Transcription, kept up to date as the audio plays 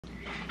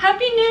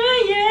Happy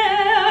New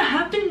Year!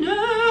 Happy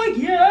New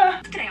Year!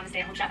 Today on the Stay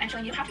at Home Shop, I'm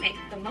showing you how to make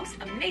the most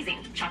amazing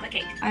chocolate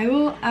cake. I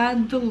will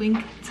add the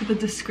link to the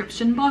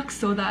description box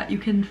so that you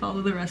can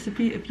follow the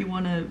recipe if you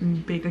want to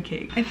bake a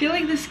cake. I feel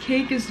like this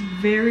cake is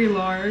very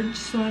large,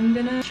 so I'm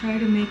gonna try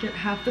to make it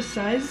half the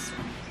size.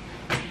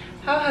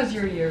 How has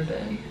your year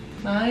been?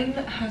 Mine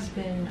has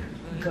been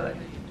good.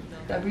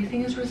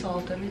 Everything is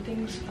resolved,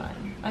 everything is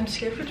fine. I'm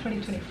scared for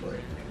 2024.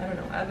 I don't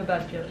know, I have a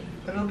bad feeling,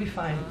 but it'll be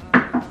fine.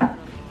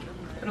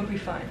 It'll be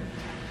fine.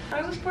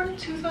 I was born in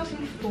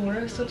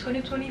 2004, so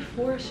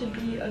 2024 should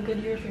be a good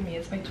year for me.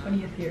 It's my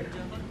 20th year,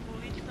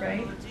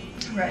 right?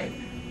 Right.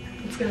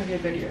 It's gonna be a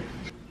good year.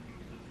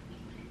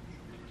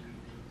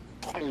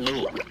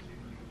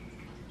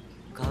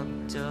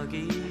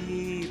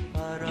 갑자기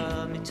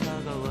바람이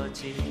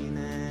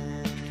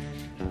차가워지네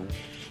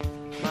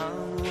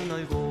마음은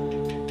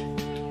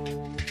얼고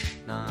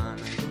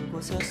나는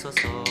그곳에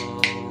서서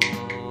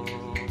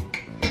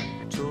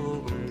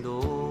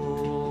조금도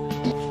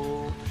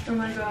Oh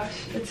my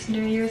gosh, it's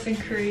New Year's in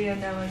Korea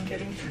now. I'm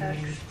getting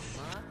texts.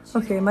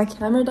 Okay, my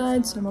camera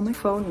died, so I'm on my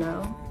phone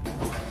now.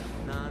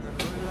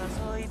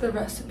 The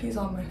recipe's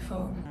on my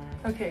phone.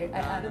 Okay, I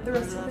added the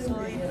rest of the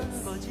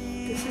ingredients.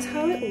 This is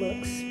how it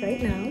looks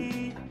right now.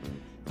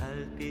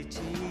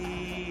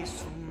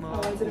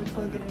 Oh, I didn't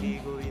plug it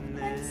in.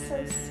 I'm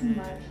so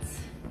smart.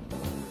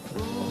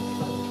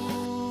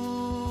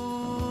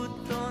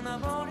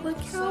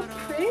 Look how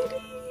pretty!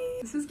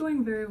 This is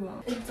going very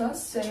well. It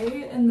does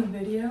say in the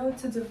video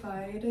to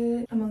divide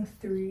it among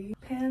 3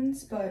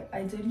 pans, but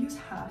I did use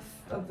half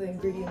of the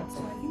ingredients,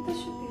 so I think this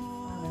should be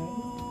fine.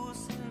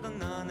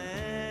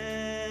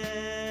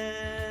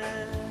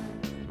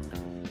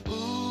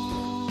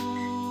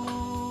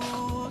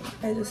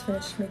 I just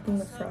finished making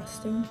the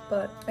frosting,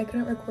 but I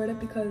couldn't record it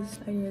because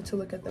I needed to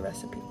look at the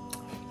recipe.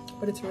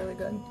 But it's really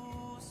good.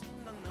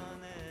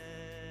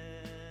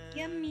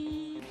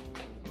 Yummy!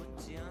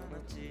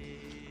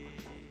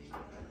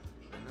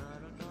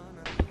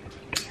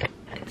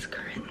 It's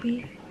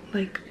currently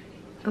like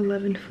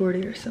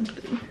 11:40 or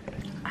something.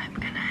 I'm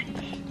gonna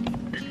eat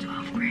the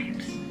 12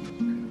 grapes.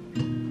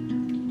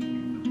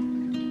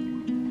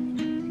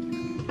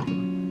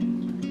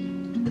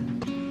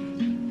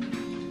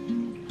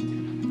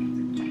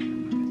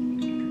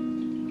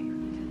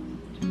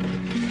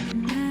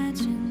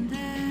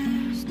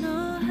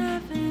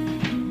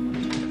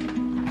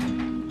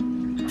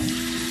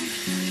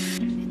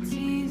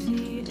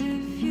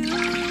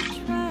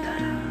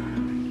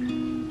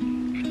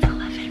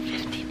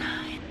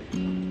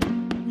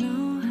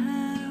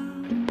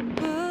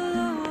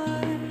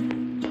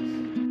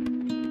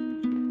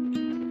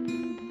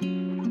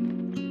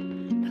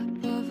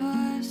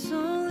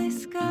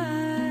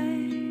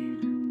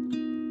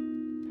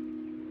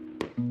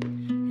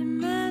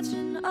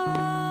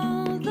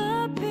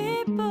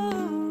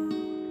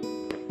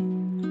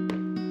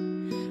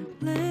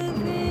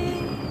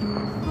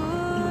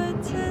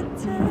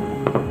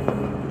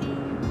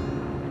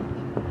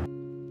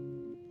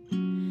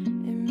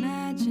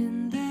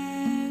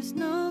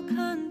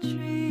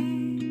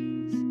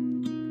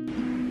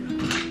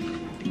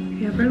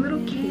 We have our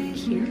little cake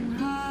here.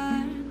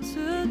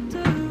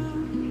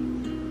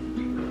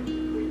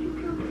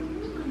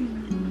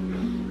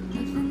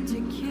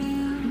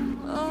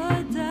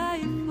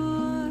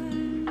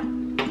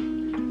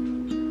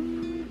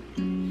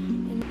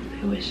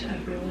 I wish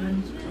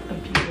everyone a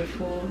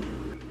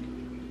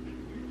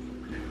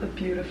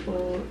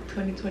beautiful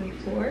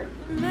 2024.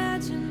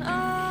 Imagine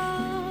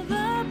all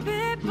the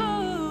people.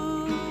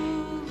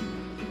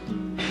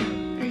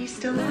 Are you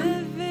still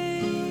on?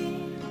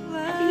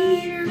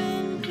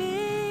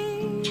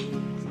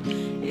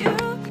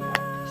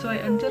 So I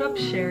ended up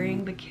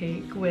sharing the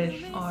cake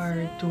with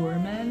our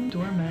doormen,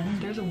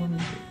 there's a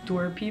woman,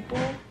 door people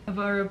of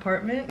our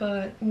apartment,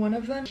 but one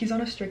of them, he's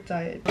on a strict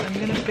diet. I'm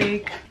gonna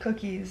bake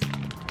cookies.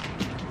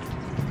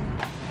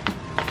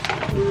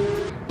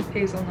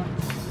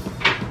 Hazelnuts.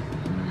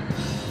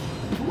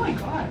 Oh my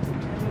god.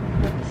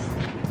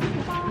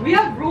 We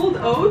have rolled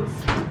oats?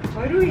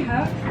 Why do we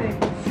have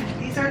things?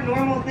 These are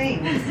normal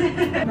things.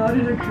 Not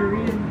in a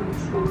Korean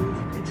household.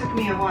 It took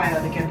me a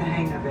while to get the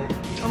hang of it.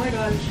 Oh my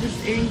god,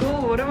 this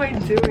angle, what am I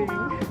doing?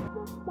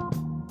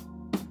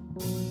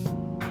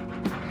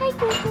 Hi,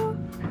 Coco.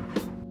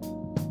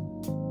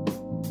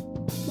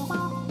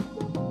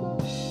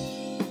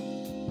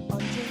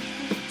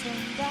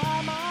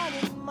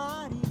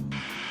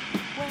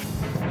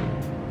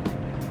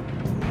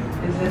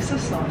 Is this a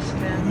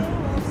saucepan?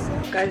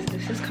 Guys,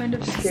 this is kind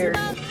of scary.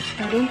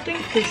 I don't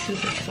think this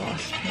is a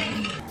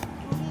saucepan.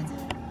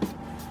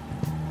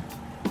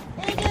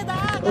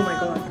 Oh my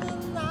god.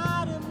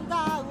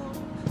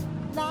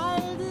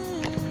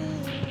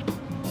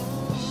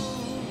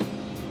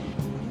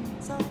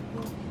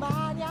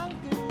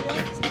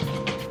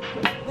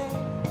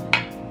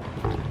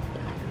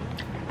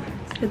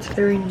 It's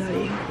very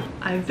nutty.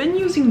 I've been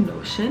using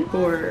Notion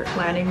for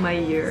planning my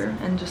year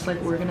and just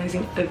like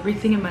organizing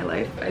everything in my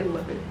life. I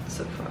love it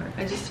so far.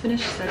 I just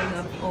finished setting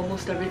up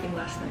almost everything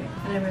last night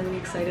and I'm really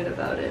excited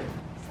about it.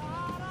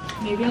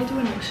 Maybe I'll do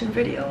an ocean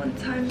video one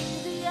time.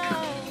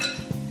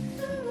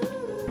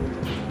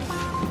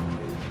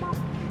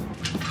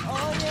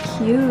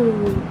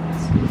 Cute.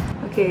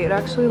 Okay, it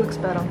actually looks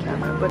bad on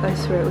camera, but I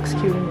swear it looks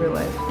cute in real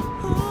life.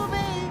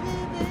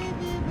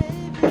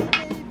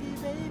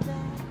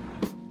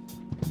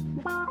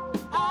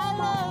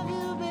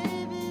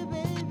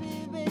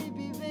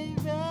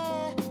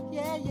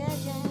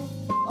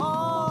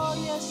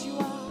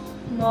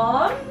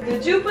 Mom,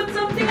 did you put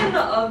something in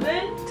the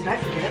oven? Did I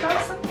forget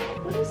about something?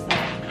 What is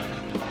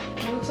that?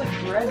 It looks like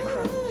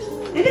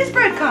breadcrumbs. It is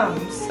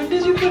breadcrumbs. When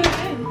did you put it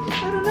in?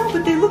 I don't know,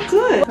 but they look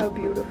good. How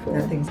beautiful.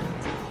 Nothing's.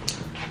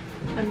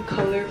 I'm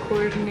color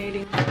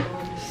coordinating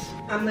those.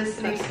 I'm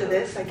listening to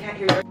this. I can't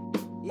hear you.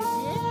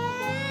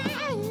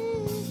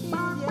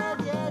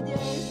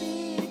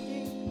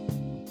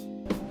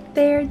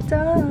 They're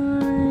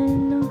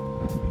done.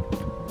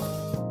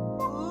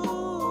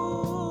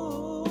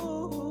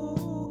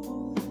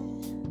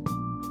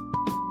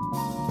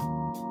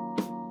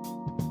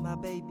 My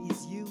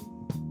baby's you.